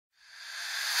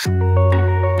Wish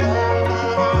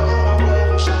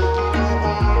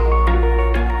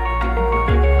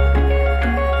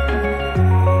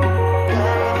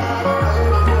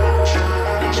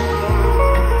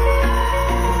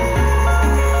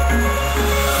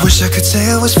I could say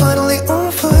I was finally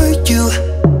over you,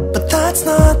 but that's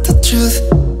not the truth.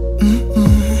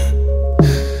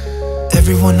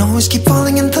 Everyone always keep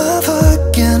falling in love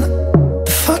again.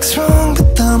 The fuck's wrong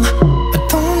with them? I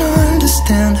don't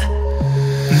understand.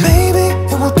 Maybe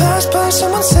it will pass by,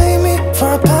 someone save me.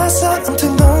 Before I pass out, I'm too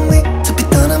lonely to be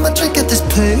done. I'ma drink at this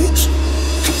place.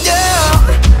 Yeah.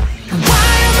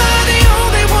 Why am I the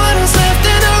only one who's left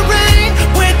in the rain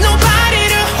with nobody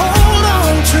to hold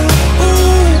on to?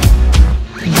 Ooh.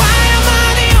 Why am I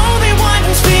the only one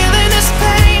who's feeling this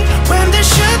pain when there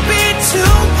should be two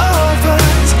of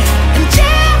us? And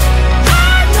yeah,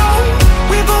 I know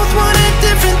we both wanted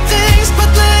different things,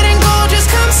 but letting go just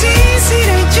comes easy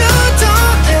to you,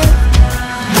 don't it?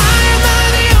 Why am I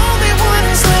the only one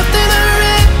who's left in the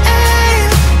rain?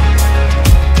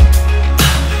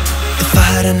 If I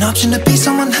had an option to be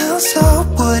someone else, I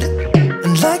would,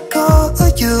 and let go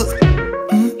of you.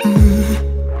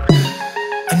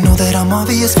 I know that I'm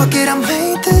obvious, fuck it, I'm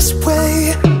made this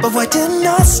way, but why didn't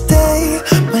I stay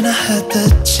when I had the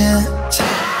chance?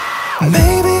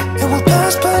 Maybe it will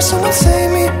pass by, someone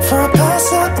save me. Before I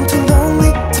pass out, I'm too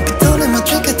lonely to be done. I'ma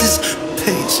drink at this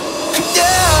pace.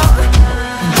 Yeah.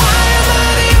 Why am I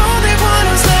the only one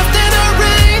who's left in the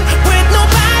rain with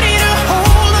nobody to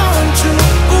hold on to?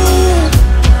 Ooh.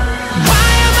 Why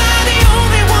am I the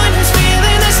only one who's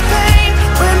feeling this pain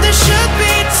when there should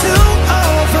be two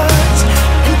of us?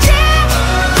 And yeah,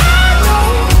 I know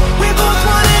we both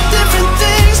wanted different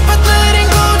things, but letting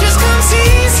go just comes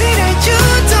easy to you,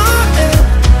 don't it?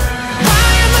 Why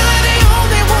am I the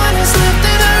only one who's left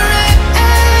in the rain?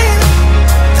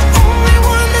 The only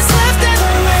one that's left in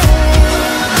the rain.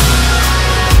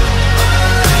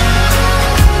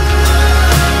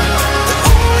 The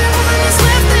only one that's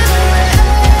left in the rain.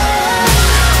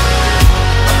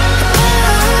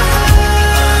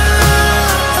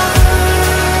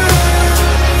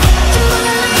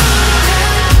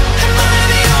 Am I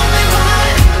the only one?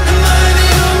 Am I the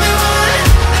only one?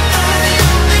 Am I the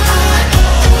only one?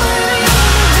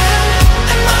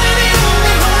 Am I the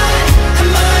only one?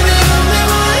 Am I the only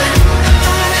one? Am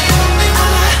I the only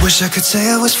one? Wish I could say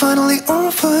I was finally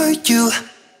over you,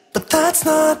 but that's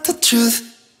not the truth.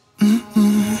 Why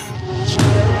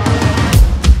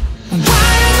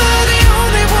am I the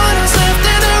only one who's left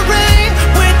in the rain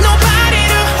with nobody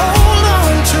to hold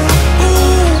on to?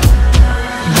 Ooh.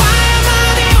 Why am I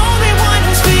the only one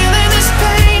who's feeling this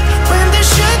pain when there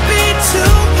should be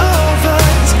two of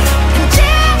us? And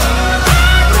yeah,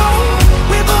 I know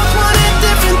we both wanted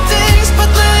different things, but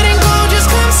letting go just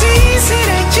comes easy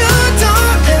to you,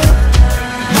 don't it?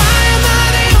 Why am I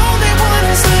the only one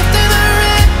who's left in the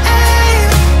rain?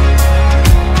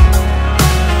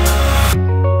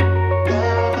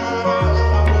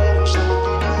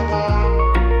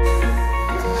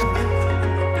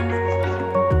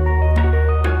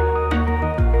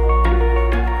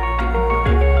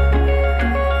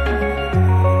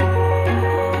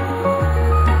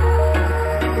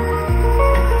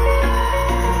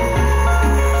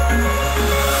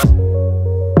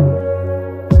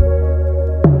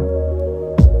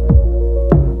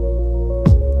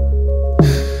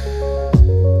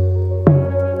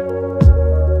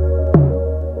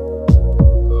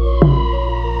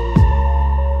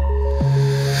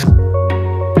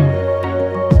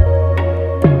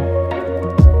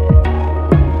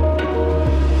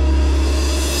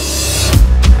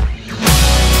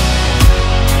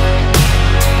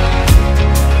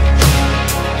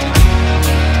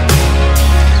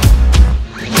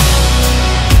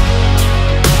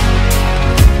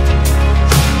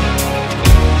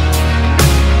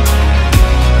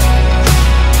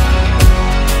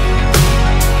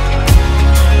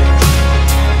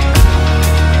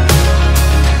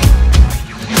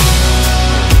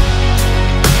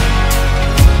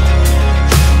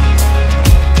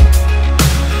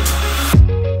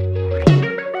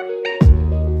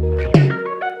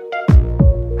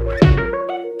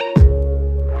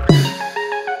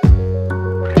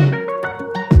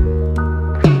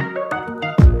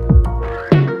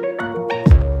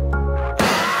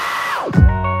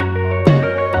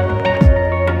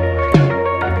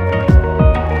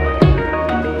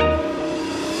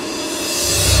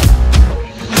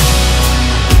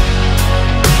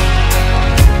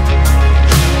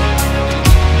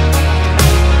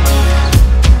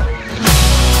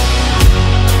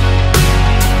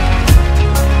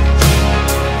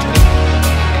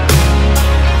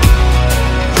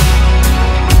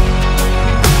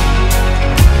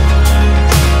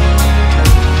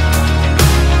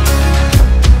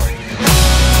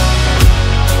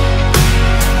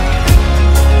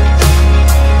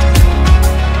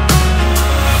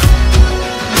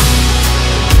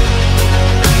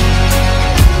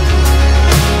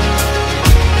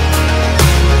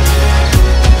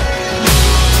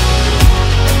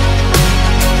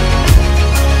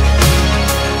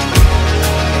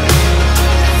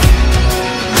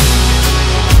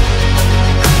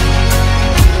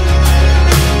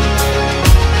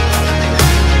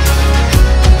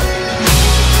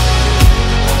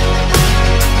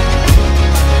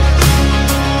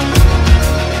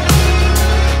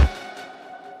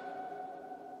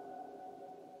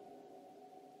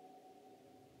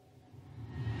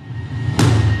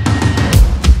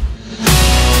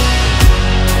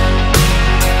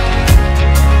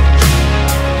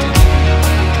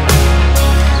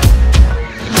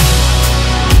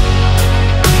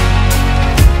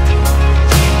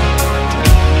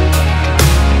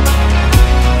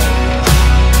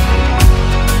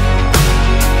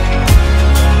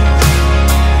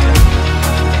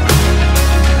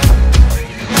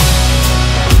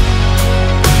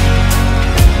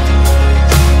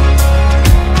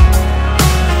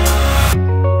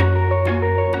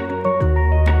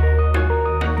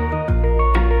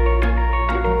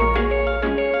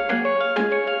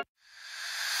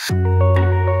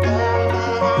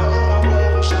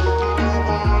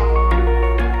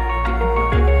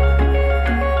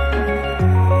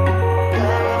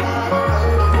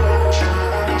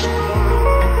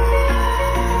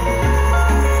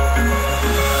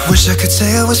 Wish I could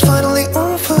say I was finally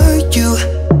over you,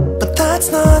 but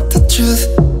that's not the truth.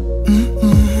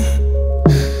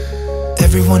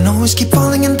 Everyone always keep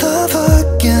falling in love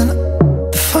again.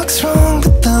 The fuck's wrong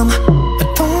with them?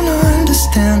 I don't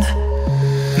understand.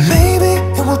 Maybe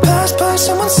it will pass by,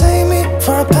 someone save me.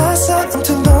 Before I pass out, I'm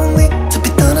too lonely to be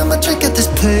done. I'ma drink at this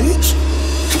page.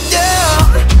 Yeah.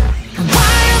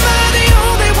 Why am I the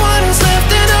only one who's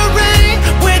left in the rain,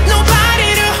 with nobody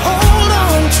to hold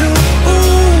on to?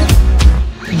 Ooh.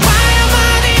 Why am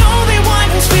I the only one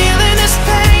who's feeling this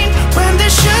pain, when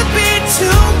there should be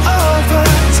two of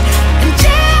us? And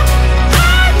yeah,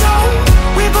 I know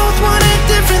we both wanted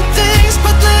different things,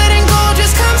 but letting go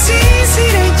just comes easy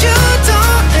to you,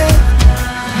 don't it?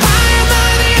 Why am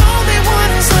I the only one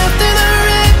who's left in the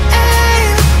rain?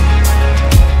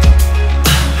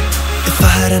 If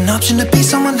I had an option to be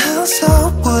someone else, I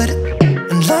would,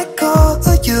 and let go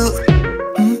of you.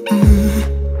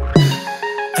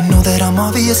 I know that I'm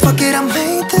obvious, fuck it, I'm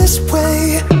made this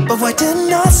way, but why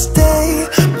didn't I stay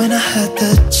when I had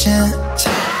the chance?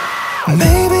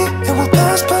 Maybe it will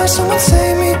pass by, someone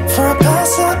save me. Before I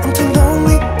pass out, I'm too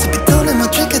lonely to be done, and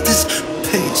I'll drink at this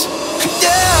pace.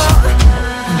 Yeah.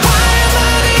 Why am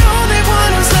I the only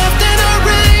one who's left in the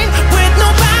rain, with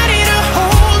nobody to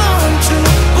hold on to?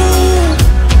 Ooh.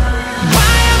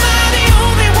 Why am I the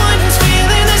only one who's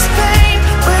feeling this pain,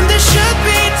 when there should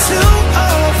be two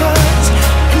of us?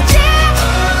 And yeah,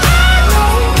 I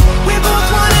know we both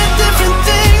wanted different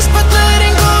things, but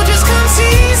letting go just comes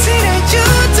easy to you,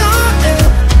 don't it?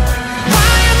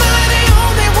 Why am I the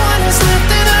only one who's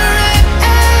left in the rain?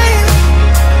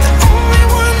 The only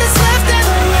one that's left in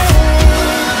the rain.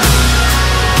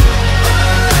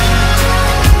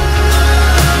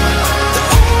 The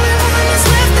only one that's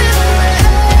left in the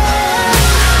rain.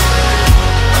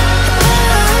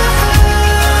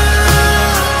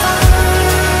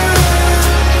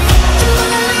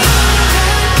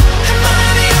 Am I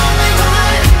the only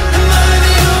one? Am I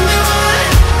the only one?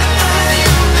 Am I the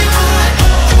only one?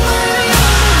 Am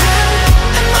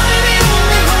I the only one? Am I the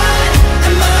only one?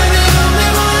 Am I the only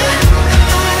one?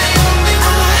 Am I the only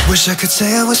one? Wish I could say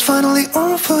I was finally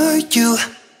over you,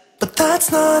 but that's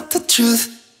not the truth.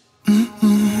 Why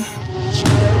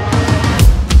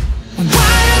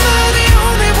am I the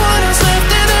only one who's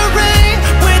left in the rain,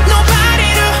 with nobody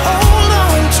to hold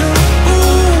on to?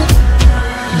 Ooh.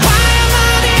 Why am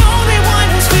I the only one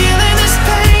who's feeling this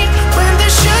pain, when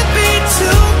there should be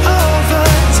two of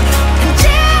us? And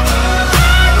yeah,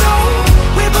 I know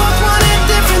we both wanted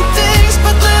different things,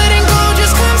 but letting go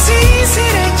just comes easy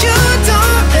to you,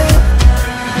 don't it?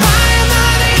 Why am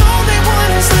I the only one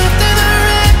who's left in the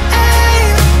rain?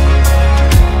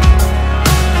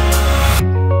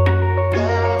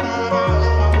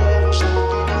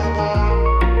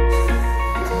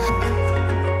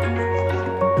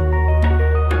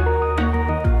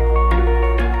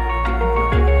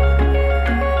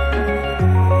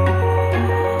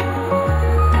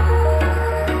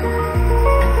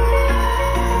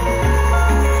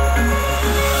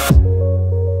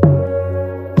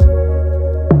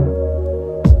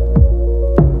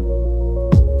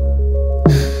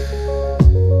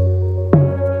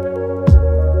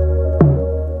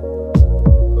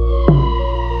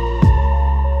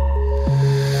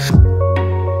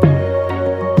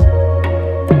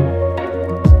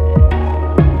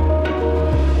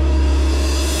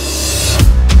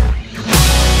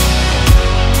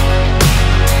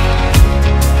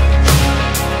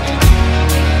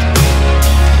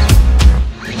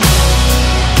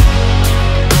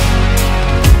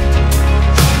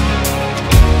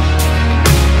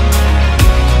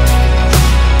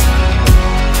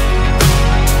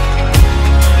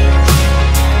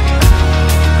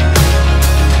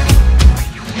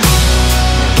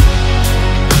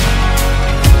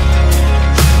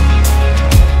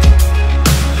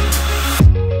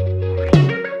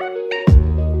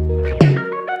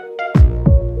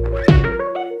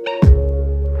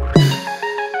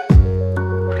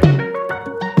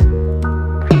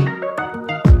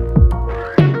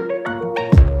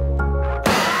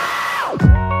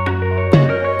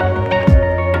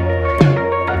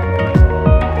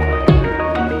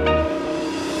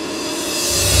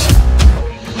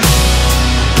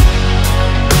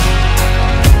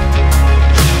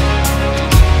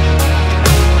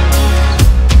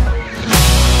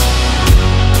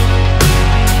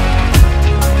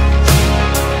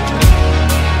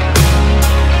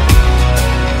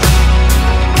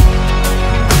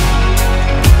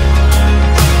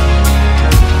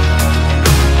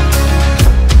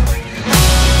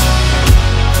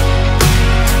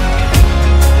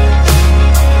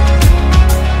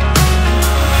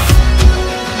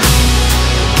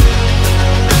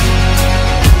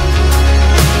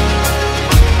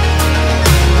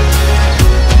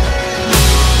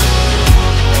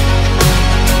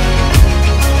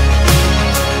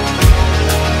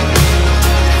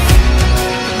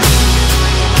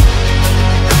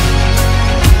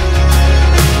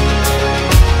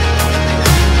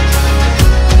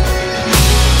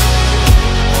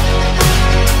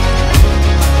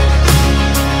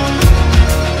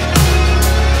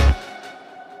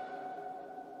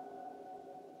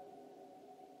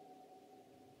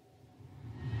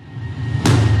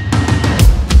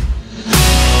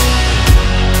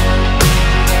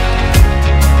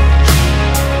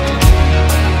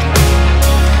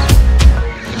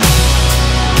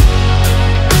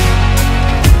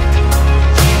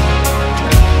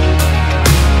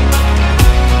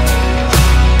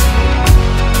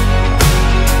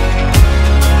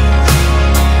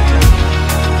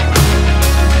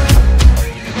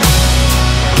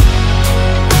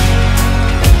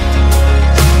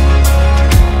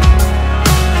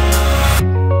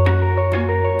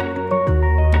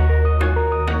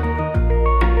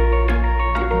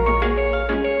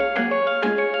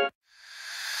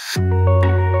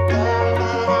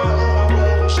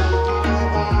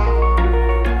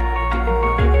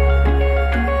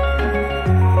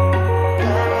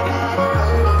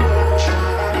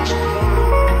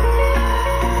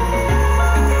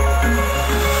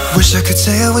 wish I could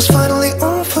say I was finally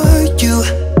over you,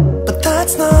 but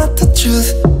that's not the truth.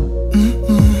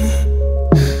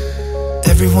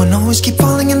 Everyone always keep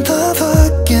falling in love